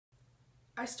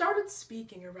I started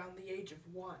speaking around the age of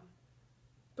 1,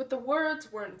 but the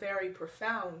words weren't very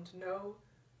profound, no.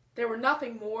 They were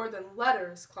nothing more than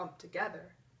letters clumped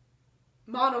together.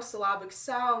 Monosyllabic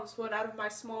sounds went out of my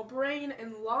small brain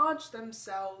and lodged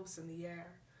themselves in the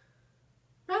air.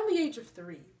 Around the age of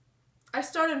 3, I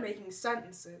started making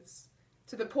sentences,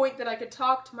 to the point that I could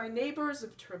talk to my neighbors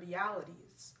of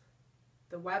trivialities.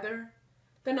 The weather,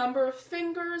 the number of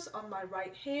fingers on my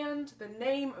right hand, the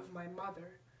name of my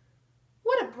mother.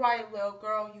 "What a bright little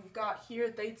girl you've got here,"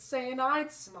 they'd say, and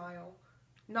I'd smile,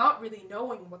 not really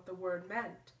knowing what the word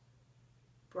meant.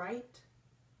 Bright,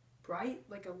 bright,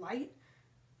 like a light,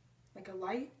 like a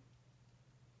light.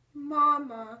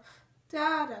 "Mama,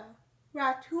 Dada,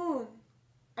 raccoon,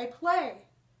 I play."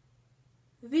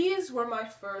 These were my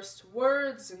first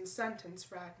words and sentence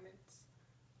fragments.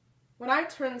 When I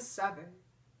turned 7,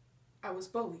 I was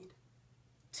bullied.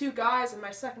 2 guys in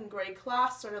my 2nd grade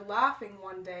class started laughing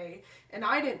one day, and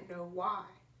I didn't know why.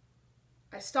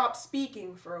 I stopped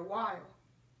speaking for a while.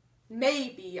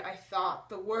 Maybe, I thought,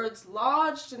 the words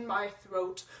lodged in my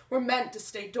throat were meant to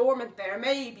stay dormant there.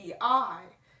 Maybe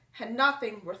I had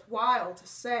nothing worthwhile to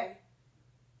say.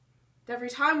 Every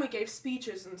time we gave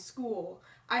speeches in school,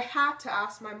 I had to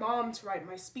ask my mom to write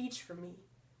my speech for me.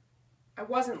 I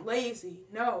wasn't lazy,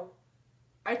 no.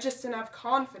 I just didn't have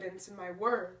confidence in my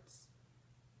words.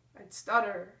 I'd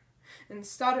stutter and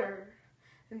stutter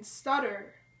and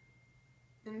stutter.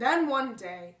 And then one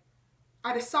day,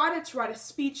 I decided to write a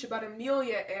speech about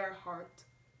Amelia Earhart.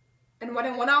 And when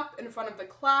I went up in front of the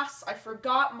class, I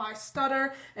forgot my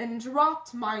stutter and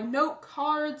dropped my note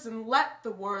cards and let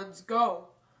the words go.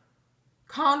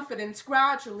 Confidence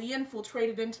gradually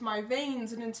infiltrated into my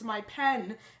veins and into my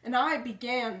pen, and I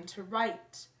began to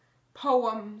write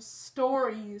poems,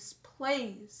 stories,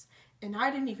 plays, and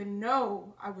I didn't even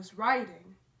know I was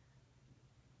writing.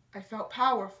 I felt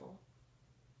powerful.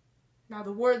 Now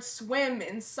the words swim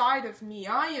inside of me.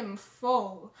 I am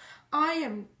full. I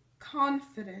am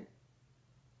confident.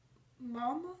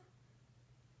 Mama?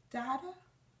 Dada?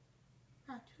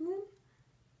 Raccoon?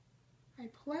 I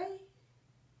play?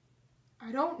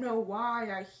 I don't know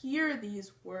why I hear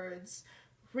these words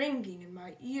ringing in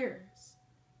my ears.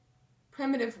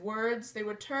 Primitive words, they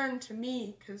return to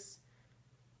me, 'cause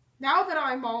now that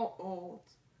I'm all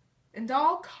old and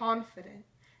all confident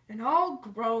and all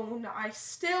grown, I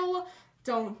still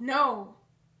don't know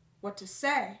what to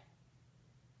say.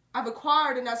 I've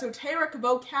acquired an esoteric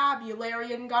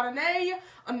vocabulary and got an A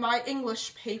on my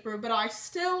English paper, but I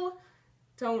still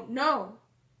don't know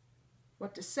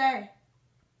what to say.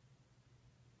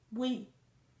 We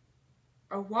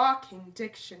are walking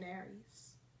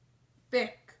dictionaries,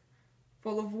 thick,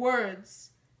 full of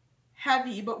words,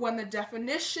 heavy, but when the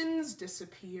definitions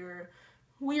disappear,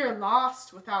 we are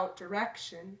lost without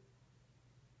direction.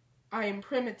 I am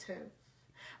primitive.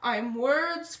 I am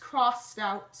words crossed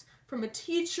out from a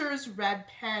teacher's red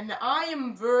pen. I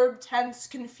am verb tense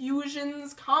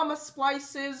confusions, comma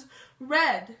splices,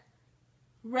 red,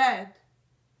 red,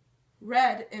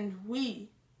 red, and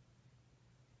we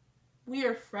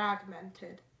are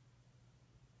fragmented.